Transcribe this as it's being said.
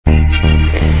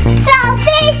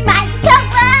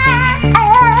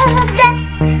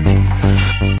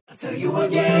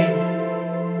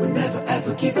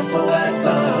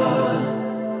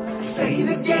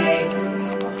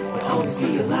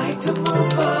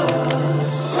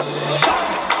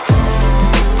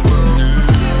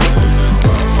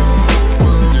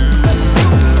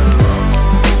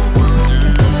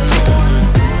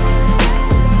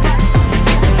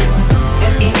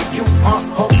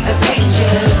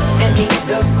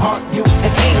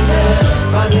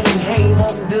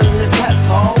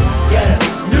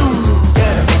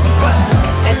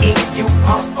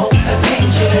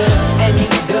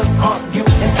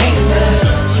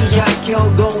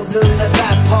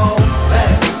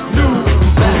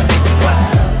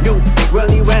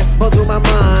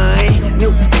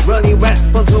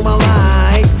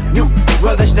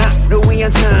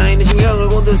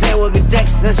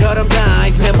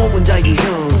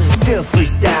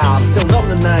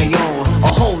있잖아요. A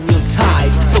whole new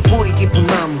type. So 뿌리 깊은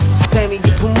나무 샘이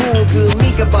깊은 물 그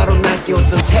미가 바로 날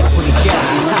깨웠던 새뿌리가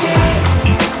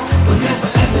We'll never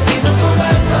ever give up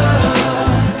forever.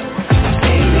 I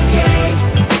say it again.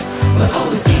 We'll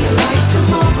always be a light to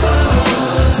move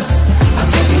us. I'll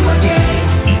tell you again.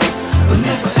 We'll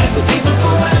never ever give up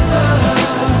forever.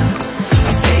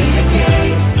 I say it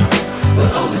again.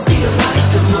 We'll always be a light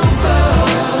to move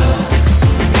us.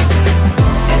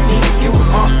 And if you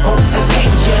are on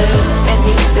attention, and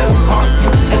if there are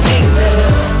you and anger,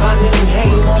 반응해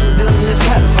몸든 내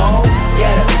살포.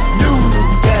 Get up, new,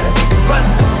 get up, run.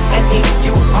 And if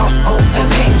you are on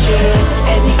attention,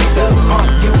 and if there are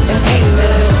you and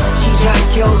anger, 시작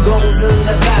결국은 내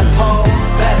살포.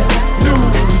 Better, new,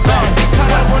 better.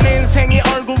 살아본 인생이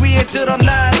얼굴 위에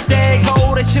드러날 때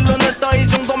거울에 실눈을 떠 이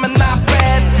정도면 not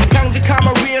bad.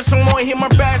 강직함을 위해 승모의 힘을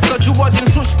뺐어. 주어진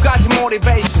수십 가지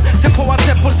motivation. 세포와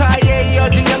세포 사이에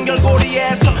이어진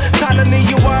연결고리에서 사는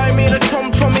이유와 의미를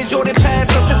촘촘히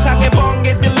조립해서 세상의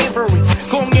번개 delivery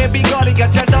공의 비거리가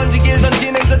잘 던지길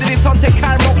던지는 그들이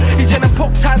선택할 목 이제는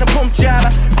폭탄을 품지 않아.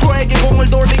 크루에게 공을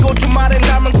돌리고 주말엔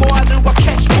남은 고아들과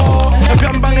캐시볼.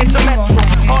 변방에서 메트로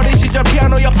어린 시절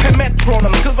피아노 옆에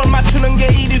메트로놈 그걸 맞추는 게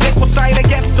일이 됐고 사인의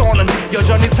갭도는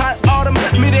여전히 살 얼음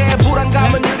미래의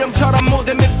불안감은 유령처럼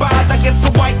무대 밑바닥에서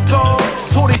white gold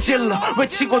소리 질러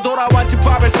외치고 돌아와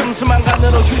집밥을 슴슴한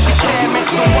간으로 휴식해 make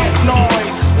some white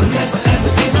noise. We'll never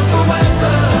ever give up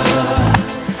forever.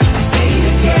 I say it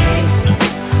again.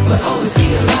 We'll always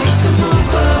be a light to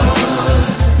move us.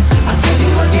 I'll tell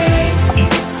you again.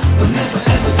 We'll never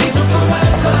ever give up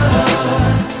forever.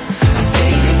 I say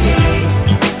it again.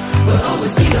 We'll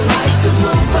always be a light to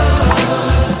move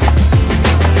us.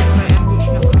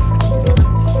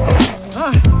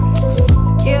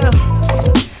 Yeah.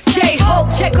 JHOPE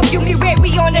check up you me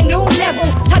we on a new level.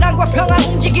 사랑과 평화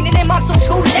움직이는 내 맘속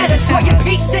two letters. For your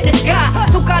peace in the sky.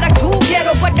 손가락 두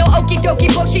개로 but no okidoki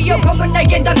부시여 검은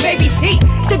날개는 단 baby T.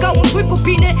 뜨거운 불꽃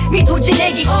피는 미소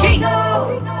지내기 시.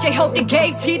 JHOPE that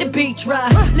gave T the beat dry.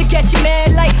 Look at you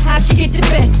man like how she get the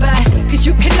best buy. Cause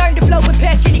you can learn to flow with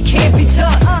passion, it can't be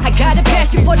tough. I got a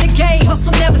passion for the game,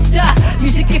 hustle never stop.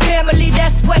 Music and family,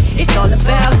 that's what it's all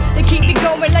about. They keep me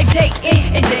going like day in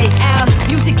and day out.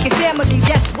 Music and family,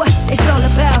 that's what it's all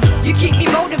about. You keep me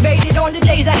motivated on the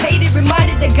days I hate it.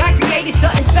 Reminded that God created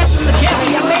something special to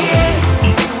carry. I made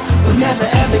it. We'll never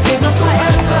ever give up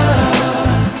forever.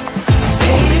 I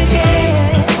say it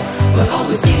again. We'll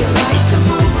always be a light to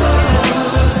move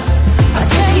us. I'll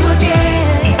tell you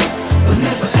again. We'll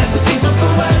never ever give up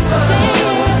forever.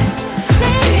 I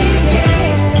say it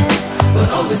again.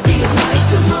 We'll always be a light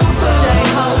to move us.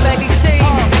 JHOPE, baby T.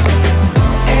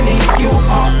 And if you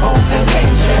are on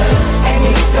attention, and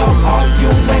if there are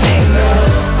you and anger,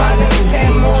 반응해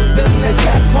모든 내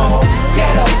살포.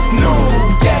 Get up, new,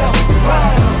 get up,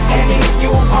 run. And if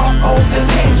you are on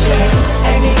attention,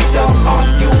 and if there are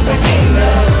you and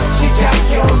anger, 시작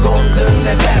결국은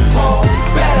내 살포.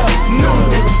 Better, new,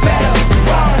 better,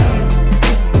 run.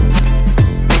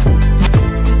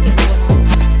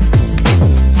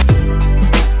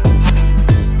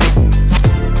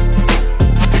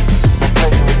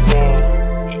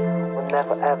 We'll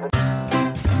never ever